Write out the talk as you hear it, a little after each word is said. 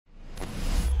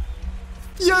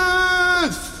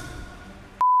Yes!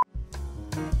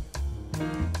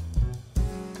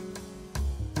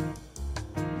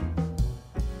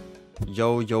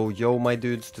 Yo, my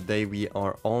dudes, today we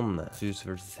are on ZEUS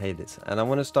vs Hades, and I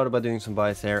want to start by doing some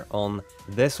buys here on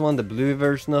this one, the blue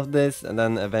version of this, and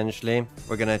then eventually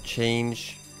we're gonna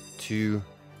change to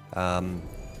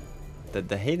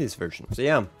the Hades version. So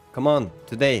yeah, come on,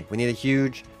 today we need a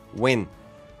huge win.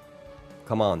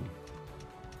 Come on.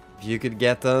 If you could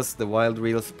get us the wild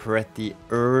reels pretty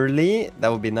early, that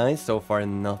would be nice. So far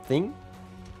nothing.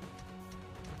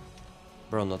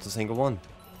 Bro, not a single one.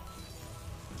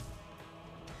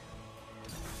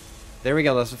 There we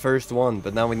go, that's the first one,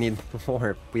 but now we need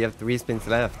more. We have 3 spins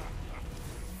left.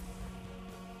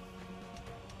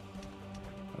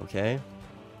 Okay.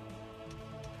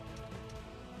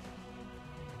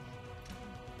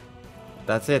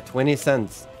 That's it, 20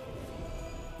 cents.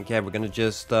 Okay, we're gonna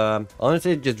just,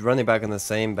 honestly, just run it back on the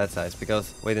same bet size,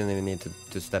 because we didn't even need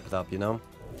to step it up, you know?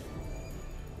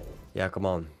 Yeah, come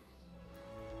on.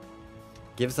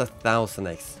 Give us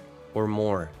 1000x or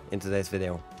more in today's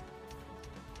video.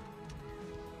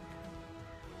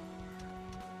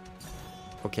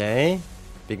 Okay,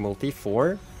 big multi,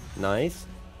 4, nice.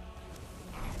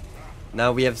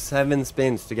 Now we have 7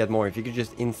 spins to get more. If you could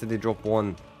just instantly drop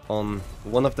one on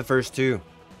one of the first 2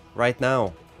 right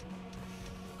now.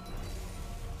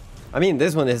 I mean,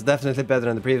 this one is definitely better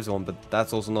than the previous one, but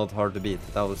that's also not hard to beat.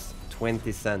 That was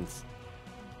 20 cents.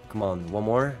 Come on, one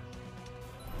more.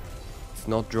 It's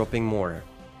not dropping more.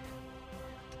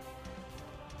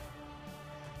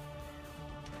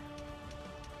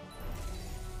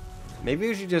 Maybe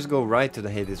we should just go right to the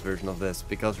Hades version of this,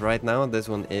 because right now this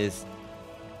one is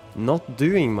not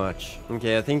doing much.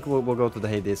 Okay, I think we'll go to the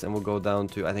Hades and we'll go down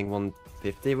to, I think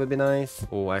 150 would be nice.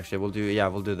 Oh, actually we'll do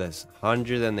this.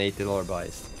 $180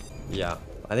 buys. Yeah,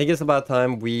 I think it's about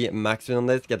time we max in on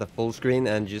this, get a full screen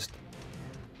and just,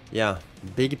 yeah,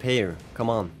 big payer. Come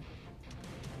on.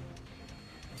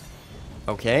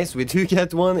 Okay, so we do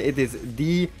get one. It is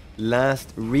the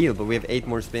last reel, but we have 8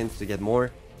 more spins to get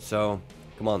more. So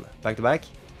come on, back to back?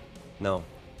 No.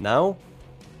 Now?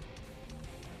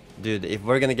 Dude, if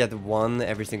we're gonna get one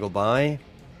every single buy,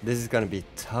 this is gonna be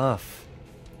tough.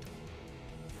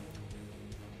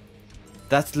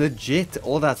 That's legit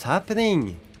all that's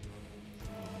happening.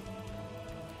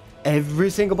 Every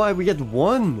single buy we get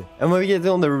one. And when we get it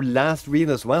on the last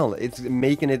reel as well, it's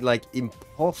making it like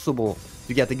impossible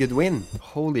to get a good win.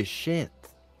 Holy shit.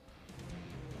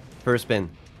 First spin.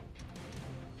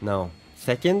 No.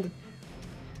 Second?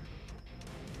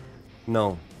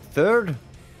 No. Third?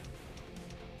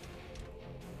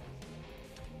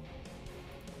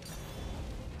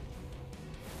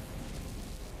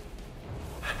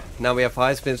 Now we have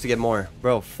 5 spins to get more.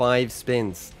 Bro, 5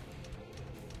 spins.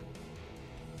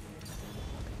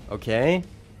 Okay.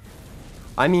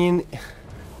 I mean,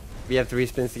 we have 3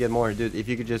 spins to get more. Dude, if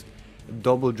you could just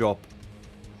double drop.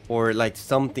 Or like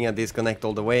something at disconnect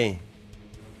all the way.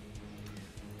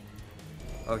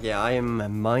 Okay, I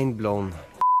am mind blown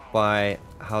by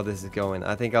how this is going.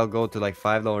 I think I'll go to like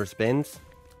 $5 spins.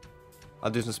 I'll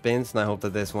do some spins and I hope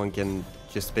that this one can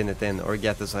just spin it in or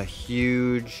get us a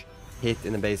huge hit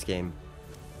in the base game.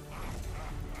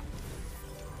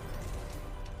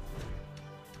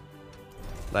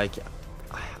 Like,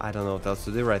 I don't know what else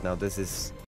to do right now. This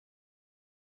is...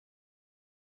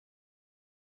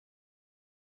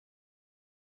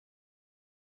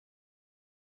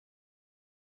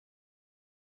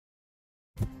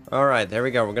 Alright, there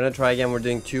we go. We're gonna try again. We're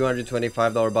doing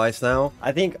 $225 buys now.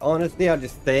 I think, honestly, I'll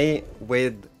just stay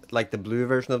with, like, the blue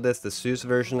version of this, the ZEUS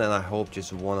version, and I hope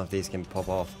just one of these can pop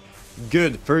off.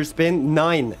 Good. First spin,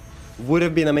 9. Would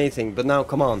have been amazing, but now,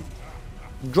 come on.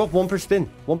 Drop 1 per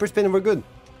spin. 1 per spin and we're good.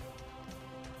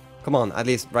 Come on, at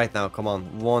least right now, come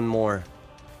on. One more.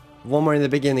 One more in the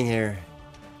beginning here.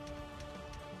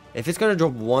 If it's gonna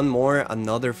drop one more,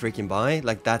 another freaking buy,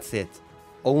 like, that's it.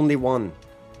 Only one.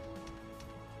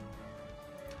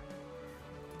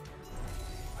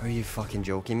 Are you fucking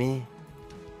joking me?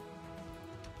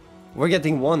 We're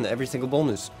getting 1 every single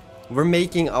bonus. We're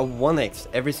making a 1x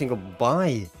every single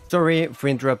buy. Sorry for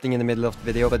interrupting in the middle of the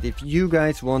video, but if you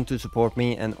guys want to support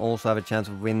me and also have a chance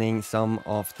of winning some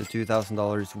of the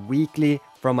 $2,000 weekly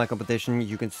from my competition,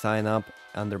 you can sign up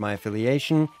under my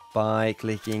affiliation by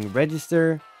clicking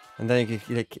register. And then you can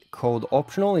click code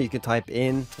optional. You can type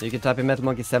in Metal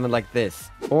Monkey 7 like this.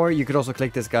 Or you could also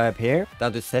click this guy up here,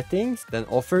 down to settings, then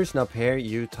offers, and up here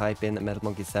you type in Metal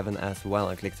Monkey 7 as well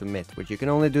and click submit, which you can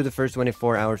only do the first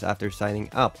 24 hours after signing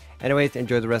up. Anyways,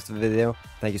 enjoy the rest of the video.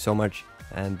 Thank you so much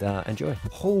and enjoy.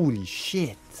 Holy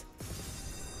shit.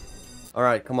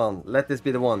 Alright, come on. Let this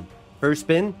be the one. First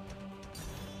spin.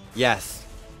 Yes.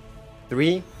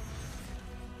 3.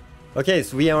 Okay,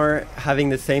 so we are having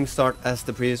the same start as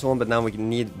the previous one, but now we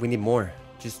need more.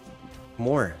 Just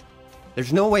more.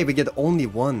 There's no way we get only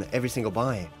one every single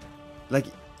buy. Like...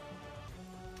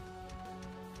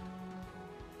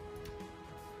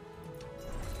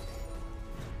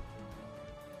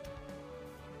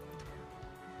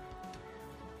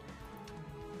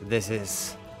 This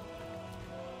is...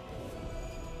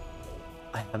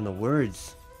 I have no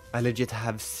words. I legit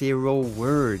have 0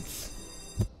 words.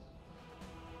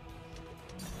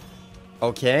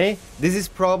 Okay, this is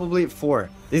probably 4.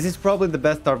 This is probably the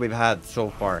best start we've had so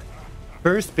far.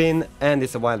 First spin, and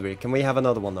it's a wild reel. Can we have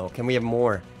another one though? Can we have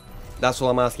more? That's what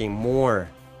I'm asking. More.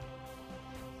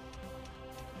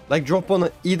 Like drop on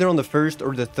either on the first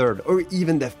or the third, or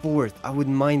even the fourth. I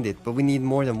wouldn't mind it, but we need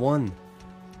more than one.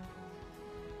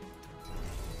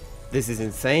 This is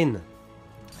insane.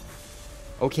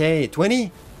 Okay,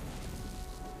 20.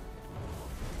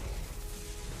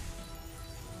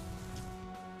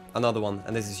 Another one,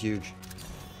 and this is huge.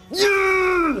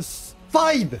 Yes!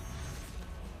 5!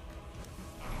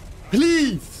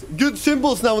 Please! Good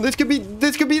symbols now. This could be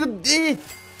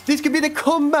the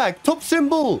comeback. Top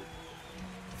symbol.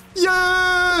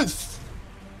 Yes!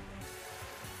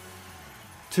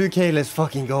 2K, let's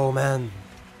fucking go, man.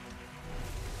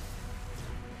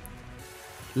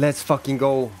 Let's fucking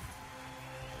go.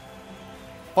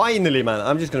 Finally, man.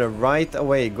 I'm just gonna right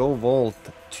away go vault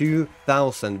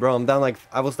 2,000. Bro, I'm down like...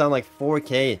 I was down like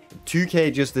 4K.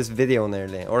 2K just this video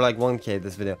nearly. Or like 1K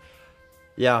this video.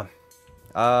 Yeah.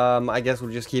 I guess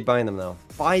we'll just keep buying them now.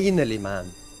 Finally,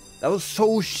 man. That was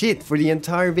so shit for the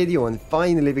entire video. And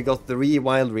finally we got 3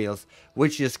 wild reels.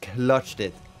 Which just clutched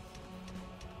it.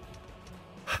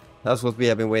 That's what we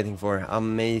have been waiting for.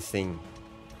 Amazing.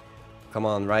 Come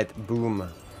on, right? Boom.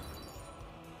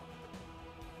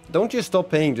 Don't just stop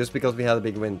paying just because we had a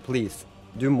big win. Please.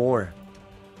 Do more.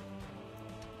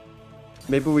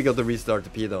 Maybe we got to restart the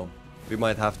P though. We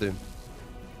might have to.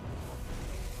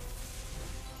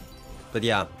 But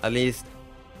yeah, at least...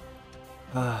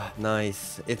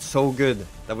 nice. It's so good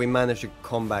that we managed to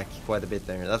come back quite a bit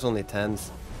there. That's only 10s.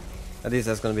 At least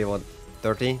that's gonna be what?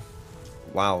 30?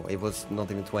 Wow, it was not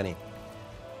even 20.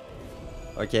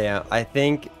 Okay, I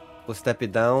think we'll step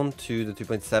it down to the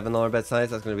 $2.7 bet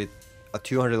size. That's gonna be a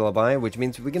 $200 buy, which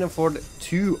means we can afford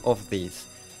 2 of these.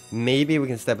 Maybe we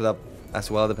can step it up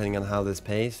as well, depending on how this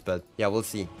pays. But yeah, we'll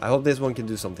see. I hope this one can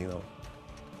do something though.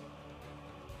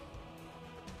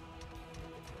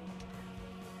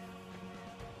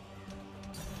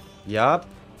 Yup.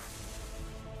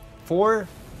 4.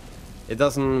 It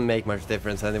doesn't make much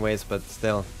difference anyways, but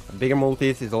still. Bigger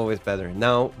multis is always better.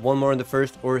 Now, one more in the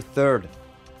first or third.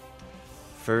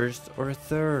 First or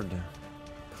third.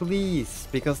 Please,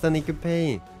 because then he could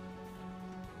pay.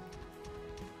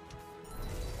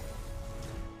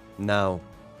 Now.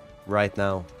 Right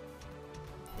now.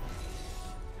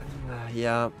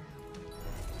 Yeah.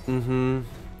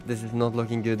 This is not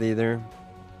looking good either.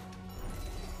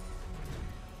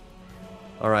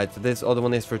 Alright, so this other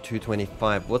one is for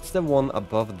 225. What's the one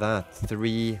above that?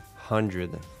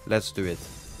 300. Let's do it.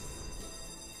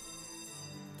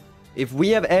 If we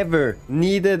have ever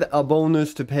needed a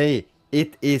bonus to pay,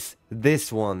 it is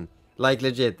this one. Like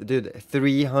legit, dude,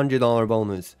 $300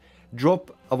 bonus.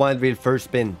 Drop a wild reel first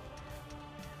spin.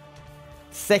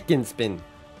 Second spin.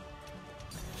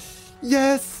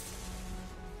 Yes!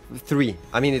 3.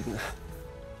 I mean it...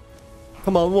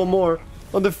 Come on, one more.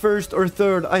 On the first or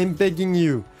third, I am begging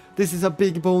you. This is a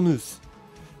big bonus.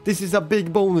 This is a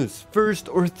big bonus. First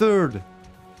or third.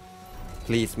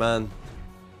 Please, man.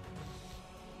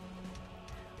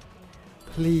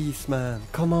 Please, man.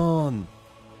 Come on.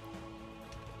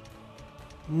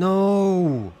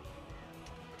 No.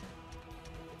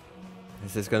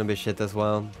 This is gonna be shit as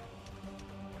well.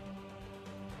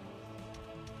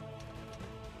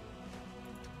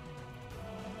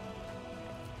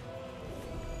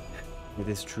 It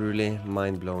is truly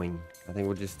mind-blowing. I think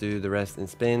we'll just do the rest in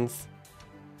spins.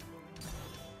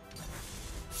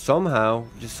 Somehow,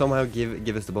 just somehow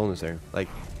give us the bonus there. Like,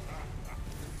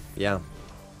 yeah.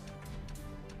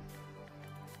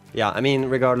 Yeah, I mean,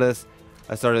 regardless,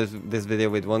 I started this video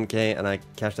with 1K and I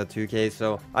cashed at 2K,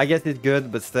 so I guess it's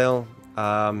good, but still,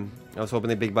 I was hoping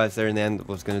the big buys there in the end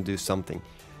was gonna do something.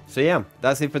 So yeah,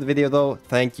 that's it for the video though.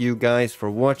 Thank you guys for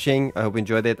watching. I hope you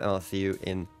enjoyed it, and I'll see you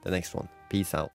in the next one. Peace out.